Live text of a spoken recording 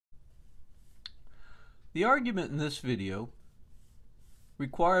The argument in this video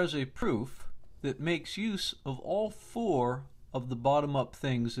requires a proof that makes use of all four of the bottom-up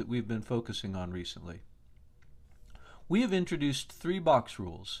things that we've been focusing on recently. We have introduced three box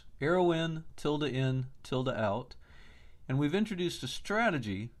rules: arrow in, tilde out, and we've introduced a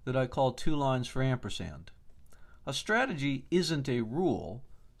strategy that I call 2 lines for ampersand. A strategy isn't a rule,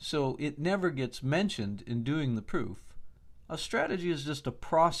 so it never gets mentioned in doing the proof. A strategy is just a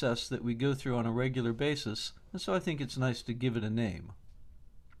process that we go through on a regular basis, and so I think it's nice to give it a name.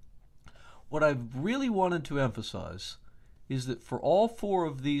 What I've really wanted to emphasize is that for all four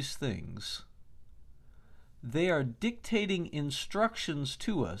of these things, they are dictating instructions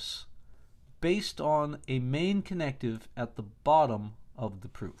to us based on a main connective at the bottom of the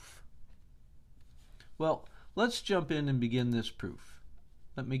proof. Well, let's jump in and begin this proof.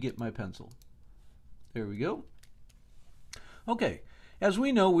 Let me get my pencil. There we go. Okay, as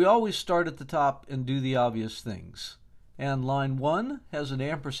we know, we always start at the top and do the obvious things. And line 1 has an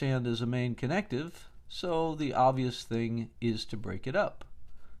ampersand as a main connective, so the obvious thing is to break it up.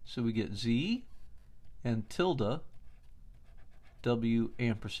 So we get Z and tilde W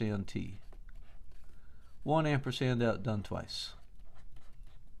ampersand T. 1 ampersand out, done twice.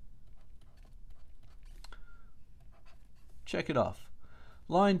 Check it off.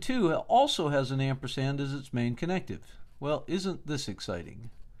 Line 2 also has an ampersand as its main connective. Well, isn't this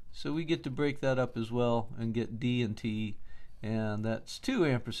exciting? So we get to break that up as well and get D and T, and that's 2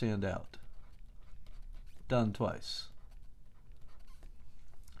 ampersand out. Done twice.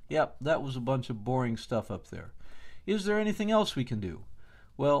 Yep, that was a bunch of boring stuff up there. Is there anything else we can do?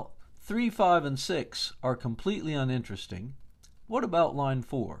 Well, 3, 5, and 6 are completely uninteresting. What about line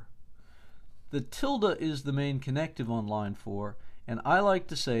 4? The tilde is the main connective on line 4, and I like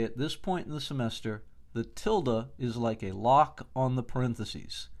to say at this point in the semester, the tilde is like a lock on the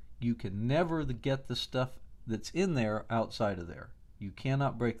parentheses. You can never get the stuff that's in there outside of there. You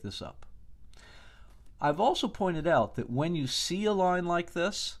cannot break this up. I've also pointed out that when you see a line like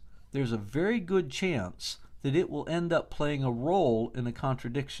this, there's a very good chance that it will end up playing a role in a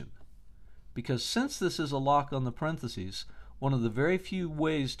contradiction. Because since this is a lock on the parentheses, one of the very few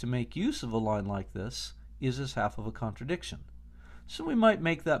ways to make use of a line like this is as half of a contradiction. So we might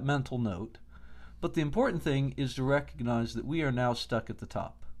make that mental note. But the important thing is to recognize that we are now stuck at the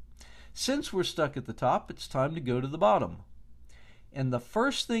top. Since we're stuck at the top, it's time to go to the bottom. And the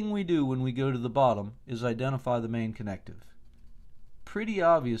first thing we do when we go to the bottom is identify the main connective. Pretty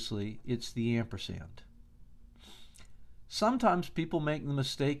obviously, it's the ampersand. Sometimes people make the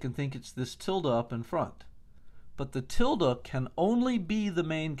mistake and think it's this tilde up in front. But the tilde can only be the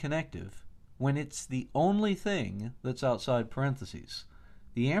main connective when it's the only thing that's outside parentheses.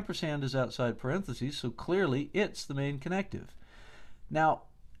 The ampersand is outside parentheses, so clearly it's the main connective. Now,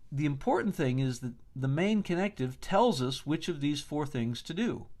 the important thing is that the main connective tells us which of these four things to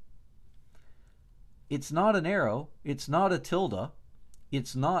do. It's not an arrow, it's not a tilde,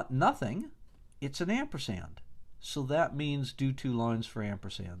 it's not nothing, it's an ampersand. So that means do 2 lines for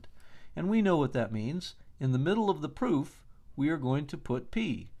ampersand. And we know what that means. In the middle of the proof, we are going to put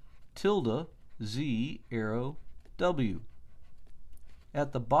P, tilde, Z, arrow, W.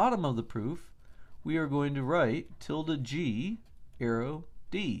 At the bottom of the proof, we are going to write tilde G, arrow,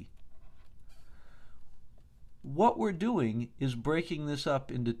 D. What we're doing is breaking this up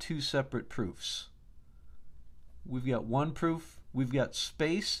into 2 separate proofs. We've got one proof, we've got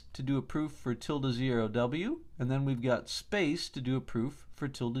space to do a proof for tilde Z, arrow, W, and then we've got space to do a proof for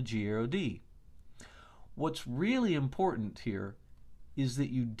tilde G, arrow, D. What's really important here is that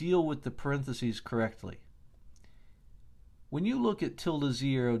you deal with the parentheses correctly. When you look at tilde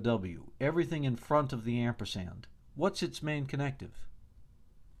Z, arrow, W, everything in front of the ampersand, what's its main connective?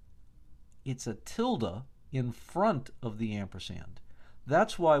 It's a tilde in front of the ampersand.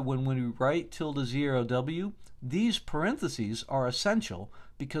 That's why when we write tilde Z, arrow, W, these parentheses are essential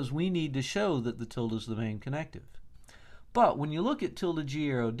because we need to show that the tilde is the main connective. But when you look at tilde G,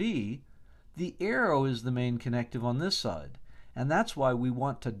 arrow, D, the arrow is the main connective on this side, and that's why we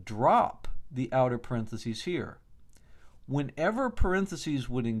want to drop the outer parentheses here. Whenever parentheses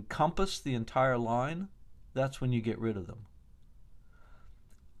would encompass the entire line, that's when you get rid of them.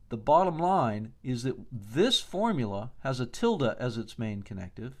 The bottom line is that this formula has a tilde as its main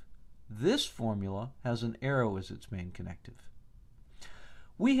connective. This formula has an arrow as its main connective.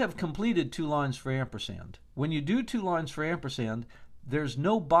 We have completed 2 lines for ampersand. When you do 2 lines for ampersand, there's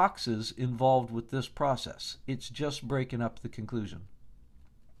no boxes involved with this process. It's just breaking up the conclusion.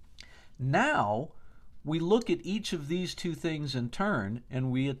 Now, we look at each of these 2 things in turn and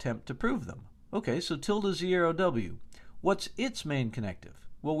we attempt to prove them. Okay, so tilde Z, arrow, W. What's its main connective?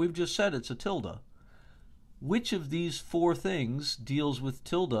 Well, we've just said it's a tilde. which of these four things deals with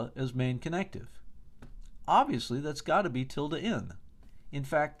tilde as main connective? Obviously, that's got to be tilde in. In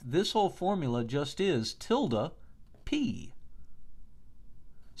fact, this whole formula just is tilde p.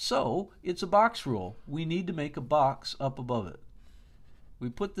 So, it's a box rule. We need to make a box up above it. We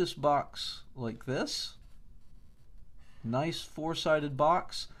put this box like this. Nice four-sided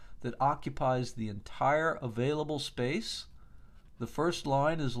box that occupies the entire available space. The first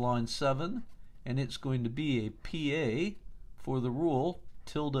line is line 7, and it's going to be a PA for the rule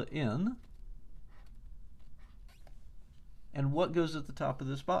tilde in. And what goes at the top of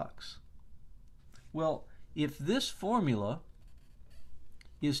this box? Well, if this formula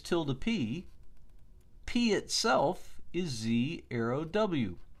is tilde p, p itself is z arrow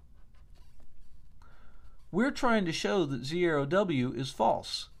w. We're trying to show that z arrow w is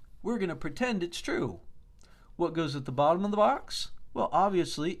false. We're going to pretend it's true. What goes at the bottom of the box? Well,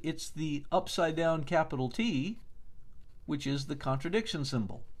 obviously, it's the upside down capital T, which is the contradiction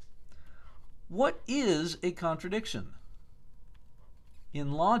symbol. What is a contradiction?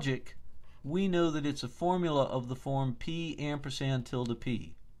 In logic, we know that it's a formula of the form p ampersand tilde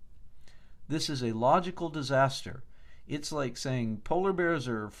p. This is a logical disaster. It's like saying polar bears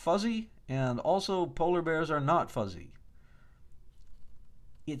are fuzzy and also polar bears are not fuzzy.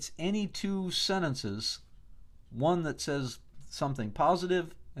 It's any two sentences, one that says something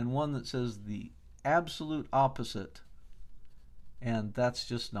positive and one that says the absolute opposite, and that's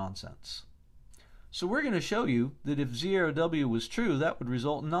just nonsense. So we're going to show you that if z arrow w was true, that would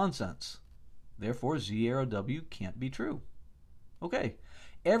result in nonsense. Therefore, z arrow w can't be true. Okay,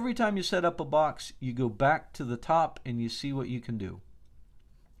 every time you set up a box, you go back to the top and you see what you can do.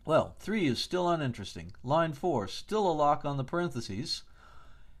 Well, 3 is still uninteresting. Line 4, still a lock on the parentheses.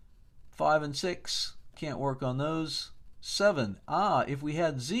 5 and 6, can't work on those. 7, if we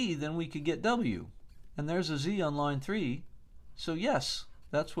had z, then we could get w. And there's a z on line 3, so yes,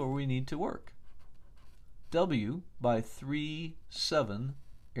 that's where we need to work. W by 3, 7,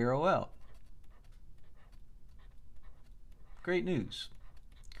 arrow out. Great news.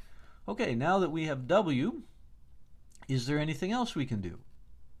 Okay, now that we have W, is there anything else we can do?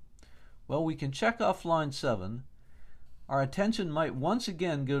 Well, we can check off line 7. Our attention might once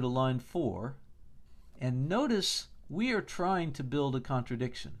again go to line 4, and notice we are trying to build a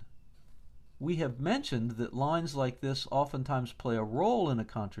contradiction. We have mentioned that lines like this oftentimes play a role in a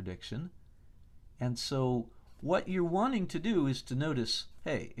contradiction, and so what you're wanting to do is to notice,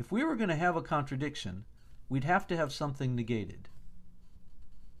 hey, if we were going to have a contradiction, we'd have to have something negated.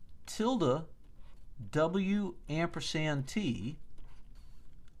 Tilde w ampersand t,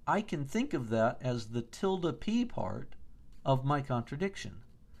 I can think of that as the tilde p part of my contradiction.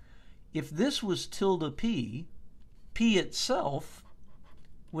 If this was tilde p, p itself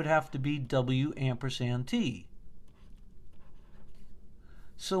would have to be w ampersand t.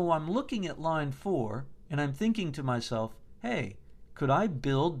 So I'm looking at line 4 and I'm thinking to myself, hey, could I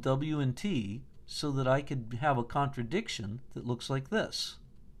build w and t so that I could have a contradiction that looks like this?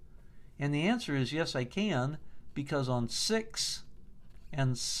 And the answer is yes, I can, because on 6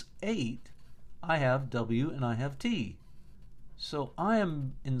 and 8 I have w and I have t. So I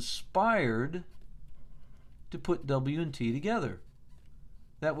am inspired to put w and t together.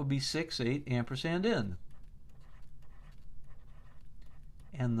 That would be 6, 8, ampersand in.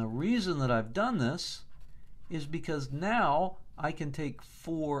 And the reason that I've done this is because now I can take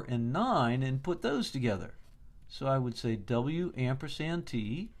 4 and 9 and put those together. So I would say w ampersand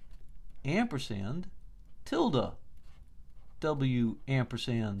t ampersand tilde w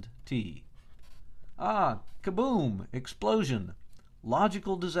ampersand t. Kaboom! Explosion!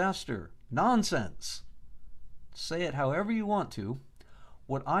 Logical disaster! Nonsense! Say it however you want to.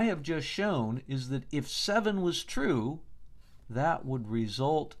 What I have just shown is that if 7 was true, that would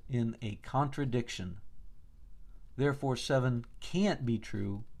result in a contradiction. Therefore, 7 can't be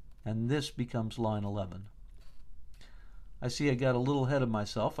true, and this becomes line 11. I see I got a little ahead of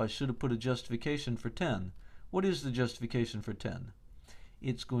myself. I should have put a justification for 10. What is the justification for 10?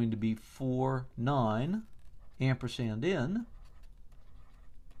 It's going to be 4, 9, ampersand in.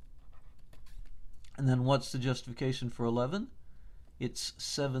 And then what's the justification for 11? It's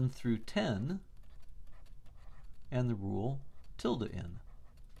 7 through 10, and the rule tilde in.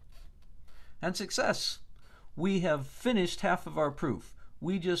 And success! We have finished half of our proof.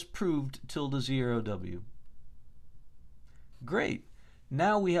 We just proved tilde 0w. Great!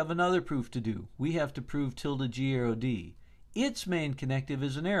 Now we have another proof to do. We have to prove tilde g arrow d. Its main connective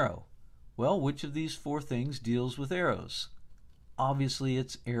is an arrow. Well, which of these 4 things deals with arrows? Obviously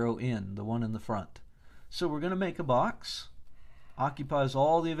it's arrow in, the one in the front. So we're going to make a box. Occupies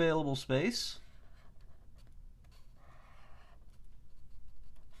all the available space.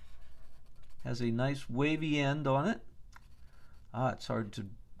 Has a nice wavy end on it. It's hard to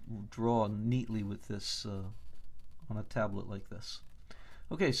draw neatly with this on a tablet like this.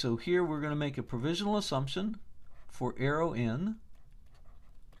 Okay, so here we're going to make a provisional assumption for arrow in.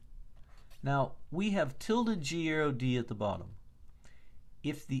 Now, we have tilde G arrow D at the bottom.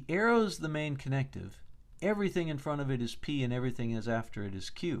 If the arrow is the main connective, everything in front of it is P and everything is after it is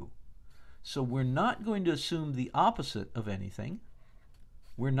Q. So we're not going to assume the opposite of anything.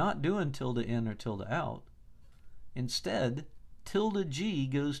 We're not doing tilde in or tilde out. Instead, tilde G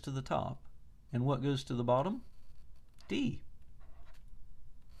goes to the top. And what goes to the bottom? D.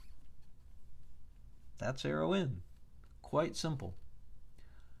 That's arrow in. Quite simple.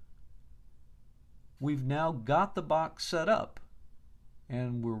 We've now got the box set up,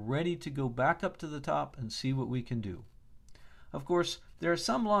 and we're ready to go back up to the top and see what we can do. Of course, there are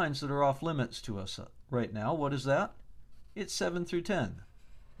some lines that are off limits to us right now. What is that? It's 7 through 10.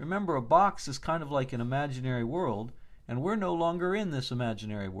 Remember, a box is kind of like an imaginary world, and we're no longer in this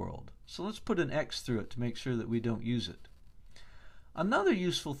imaginary world. So let's put an X through it to make sure that we don't use it. Another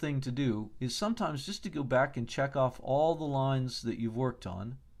useful thing to do is sometimes just to go back and check off all the lines that you've worked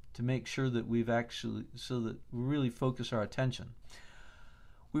on to make sure that so that we really focus our attention.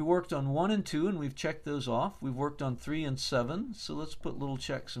 We worked on 1 and 2 and we've checked those off. We've worked on 3 and 7, so let's put little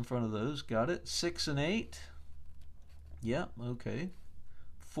checks in front of those. Got it. 6 and 8. Yeah, okay.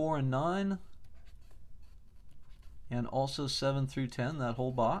 4 and 9. And also 7 through 10, that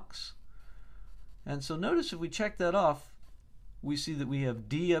whole box. And so notice if we check that off, we see that we have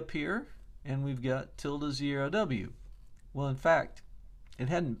D up here and we've got tilde 0 W. Well, in fact,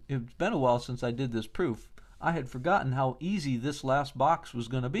 it's been a while since I did this proof. I had forgotten how easy this last box was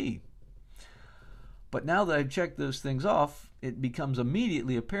going to be. But now that I've checked those things off, it becomes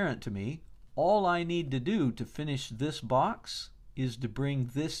immediately apparent to me all I need to do to finish this box is to bring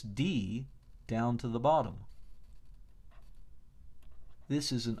this D down to the bottom.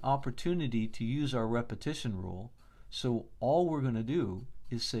 This is an opportunity to use our repetition rule, so all we're going to do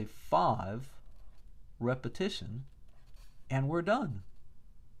is say 5 repetition and we're done.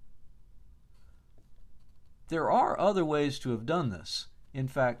 There are other ways to have done this. In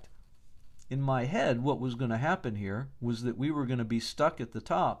fact, in my head, what was going to happen here was that we were going to be stuck at the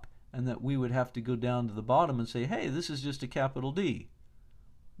top and that we would have to go down to the bottom and say, hey, this is just a capital D.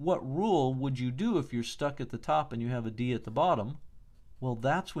 What rule would you do if you're stuck at the top and you have a D at the bottom? Well,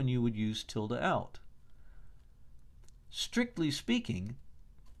 that's when you would use tilde out. Strictly speaking,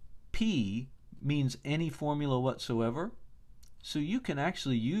 P means any formula whatsoever, so you can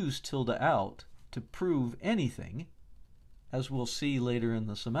actually use tilde out to prove anything, as we'll see later in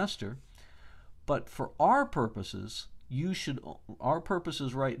the semester. But for our purposes,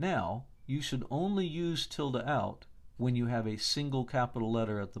 right now, you should only use tilde out when you have a single capital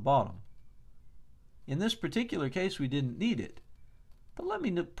letter at the bottom. In this particular case, we didn't need it. But let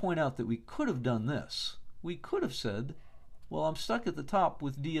me point out that we could have done this. We could have said, well, I'm stuck at the top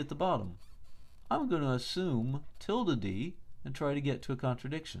with D at the bottom. I'm going to assume tilde D and try to get to a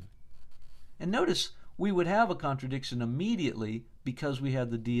contradiction. And notice we would have a contradiction immediately because we had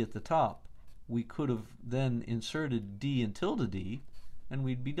the D at the top. We could have then inserted D and tilde D and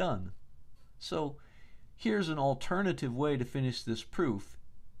we'd be done. So here's an alternative way to finish this proof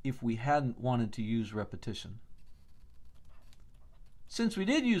if we hadn't wanted to use repetition. Since we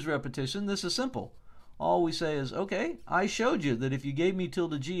did use repetition, this is simple. All we say is, okay, I showed you that if you gave me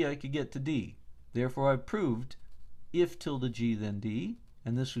tilde G, I could get to D. Therefore, I've proved if tilde G, then D,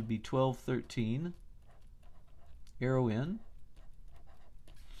 and this would be 12, 13, arrow in,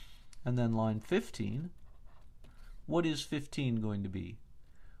 and then line 15. What is 15 going to be?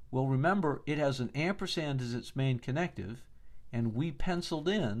 Well, remember, it has an ampersand as its main connective, and we penciled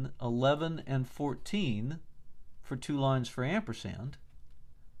in 11 and 14 for 2 lines for ampersand.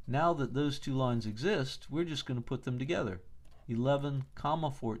 Now that those 2 lines exist, we're just going to put them together. 11,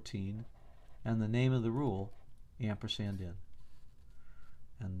 14, and the name of the rule, ampersand in.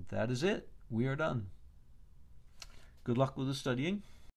 And that is it. We are done. Good luck with the studying.